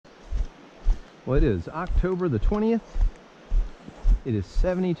Well, it is October the 20th. It is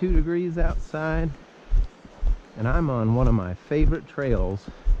 72 degrees outside, and I'm on one of my favorite trails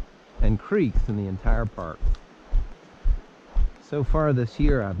and creeks in the entire park. So far this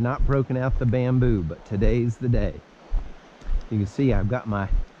year, I've not broken out the bamboo, but today's the day. You can see I've got my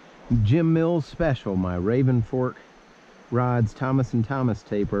Jim Mills Special, my Raven Fork Rods Thomas & Thomas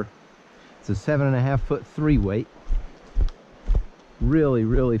taper. It's a 7.5 foot 3-weight.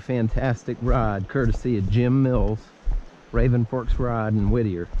 Really fantastic rod, courtesy of Jim Mills, Raven Forks Rod in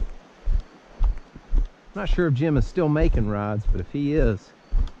Whittier. I'm not sure if Jim is still making rods, but if he is,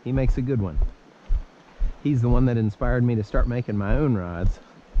 he makes a good one. He's the one that inspired me to start making my own rods.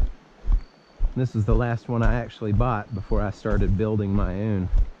 This is the last one I actually bought before I started building my own.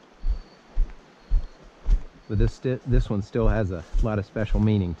 But this one still has a lot of special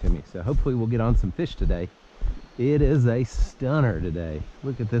meaning to me, so hopefully we'll get on some fish today. It is a stunner today.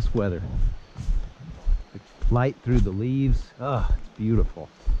 Look at this weather. The light through the leaves. Oh, it's beautiful.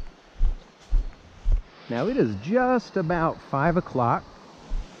 Now it is just about 5 o'clock,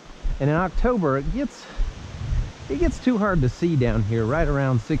 and in October it gets too hard to see down here right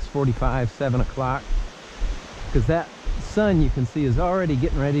around 6:45, 7 o'clock, because that sun, you can see, is already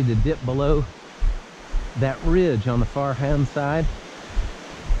getting ready to dip below that ridge on the far hand side.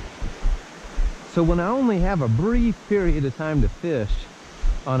 So when I only have a brief period of time to fish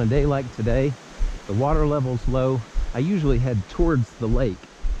on a day like today, the water level's low, I usually head towards the lake.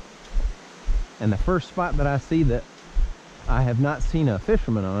 And the first spot that I see that I have not seen a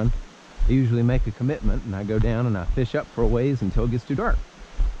fisherman on, I usually make a commitment and I go down and I fish up for a ways until it gets too dark.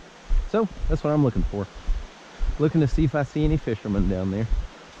 So that's what I'm looking for. Looking to see if I see any fishermen down there.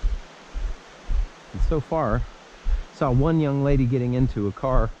 And so far, saw one young lady getting into a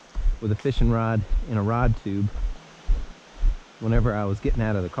car with a fishing rod in a rod tube whenever I was getting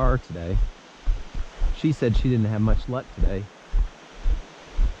out of the car today. She said she didn't have much luck today.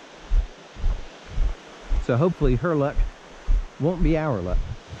 So hopefully her luck won't be our luck.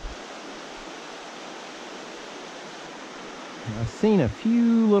 I've seen a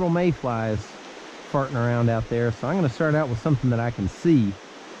few little mayflies farting around out there, so I'm going to start out with something that I can see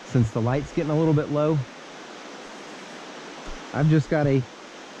since the light's getting a little bit low. I've just got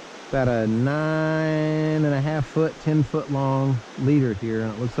about a 9.5 foot, 10 foot long leader here,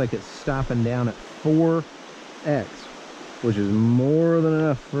 and it looks like it's stopping down at 4X, which is more than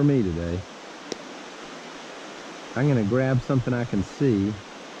enough for me today. I'm going to grab something I can see,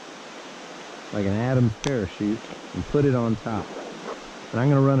 like an Adam's parachute, and put it on top. And I'm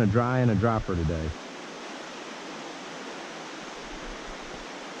going to run a dry and a dropper today.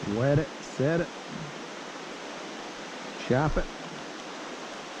 Wet it, set it, chop it.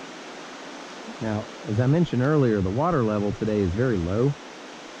 Now, as I mentioned earlier, the water level today is very low.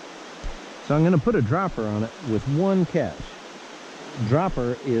 So I'm going to put a dropper on it with one catch.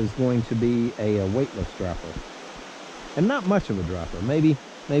 Dropper is going to be a weightless dropper. And not much of a dropper, maybe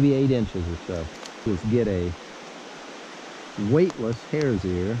 8 inches or so. Let's get a weightless hare's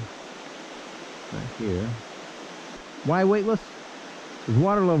ear right here. Why weightless? Because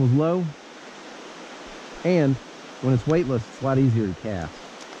water level's low, and when it's weightless, it's a lot easier to cast.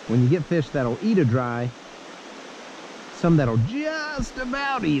 When you get fish that'll eat a dry, some that'll just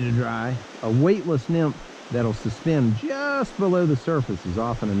about eat a dry, a weightless nymph that'll suspend just below the surface is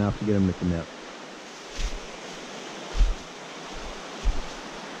often enough to get them to commit.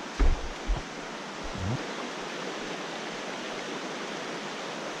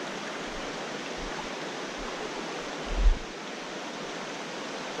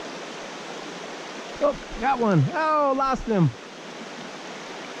 Oh, got one. Oh, lost him.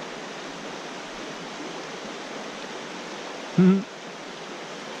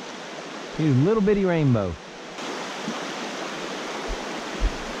 He's a little bitty rainbow.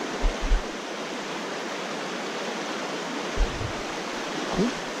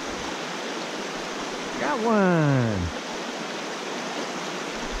 Oop. Got one.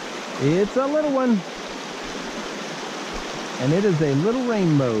 It's a little one. And it is a little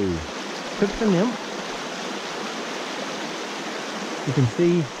rainbow. Took the nymph. You can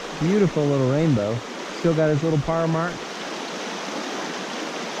see, beautiful little rainbow. Still got his little par mark.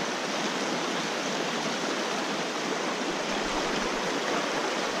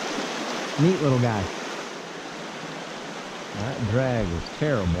 Neat little guy. That drag was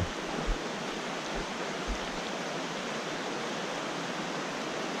terrible.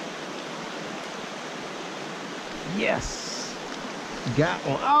 Yes! Got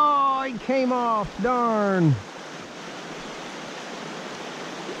one. Oh, he came off. Darn.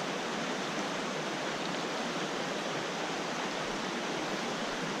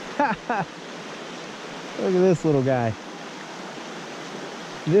 Look at this little guy.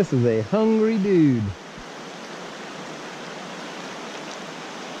 This is a hungry dude.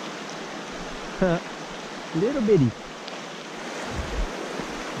 Little bitty.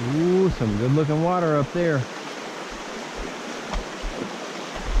 Ooh, some good looking water up there.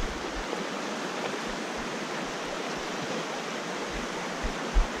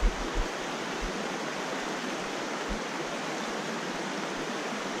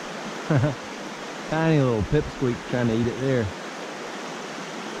 Tiny little pipsqueak trying to eat it there.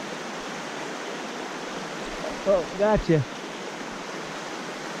 Oh, gotcha.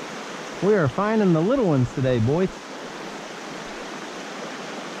 We are finding the little ones today, boys.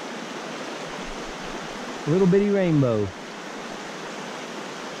 Little bitty rainbow.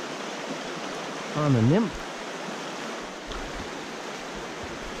 On the nymph.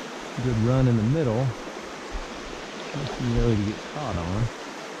 Good run in the middle. Nothing really to get caught on.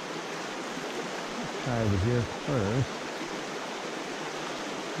 Try over here first.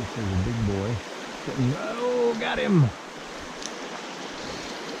 This is a big boy. Oh, got him!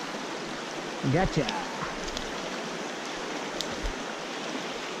 Gotcha!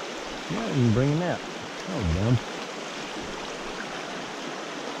 Not even bringing that. Oh, dumb.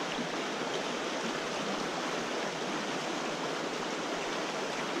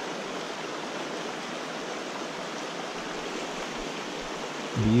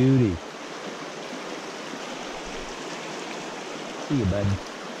 Beauty. See you, bud.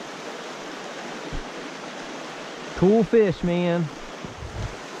 Cool fish, man.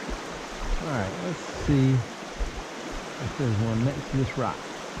 All right, let's see if there's one next to this rock.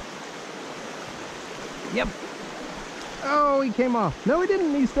 Yep. Oh, he came off. No, he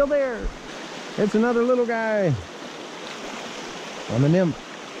didn't. He's still there. It's another little guy on the nymph.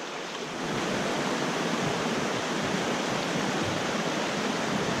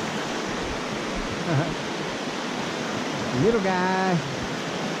 Little guy.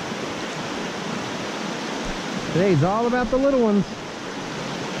 Today's all about the little ones.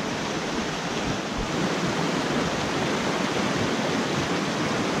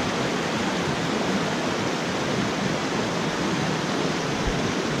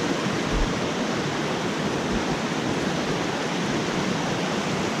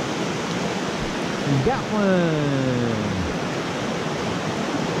 We got one.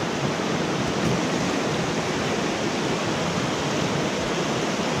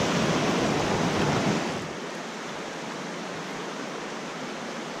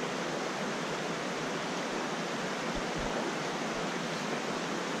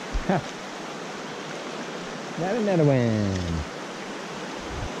 Got another one.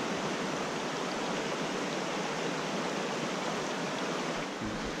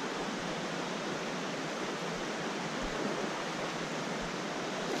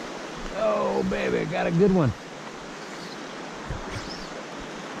 Oh, baby, got a good one.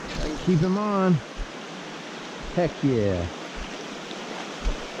 I can keep him on. Heck yeah.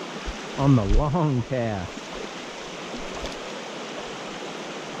 On the long cast.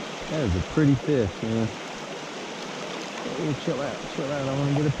 That is a pretty fish, man. Oh, chill out, chill out. I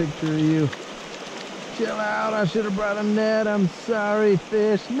want to get a picture of you. Chill out. I should have brought a net. I'm sorry,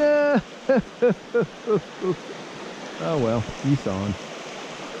 fish. No. Oh, well, you saw him.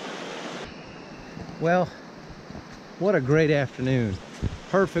 Well, what a great afternoon.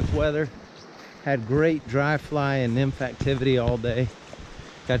 Perfect weather. Had great dry fly and nymph activity all day.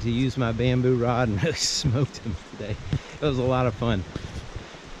 Got to use my bamboo rod and really smoked him today. It was a lot of fun.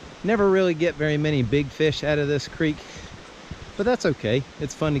 Never really get very many big fish out of this creek, but that's okay.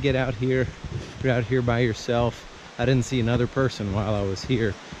 It's fun to get out here. You're out here by yourself. I didn't see another person while I was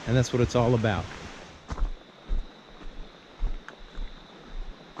here, and that's what it's all about.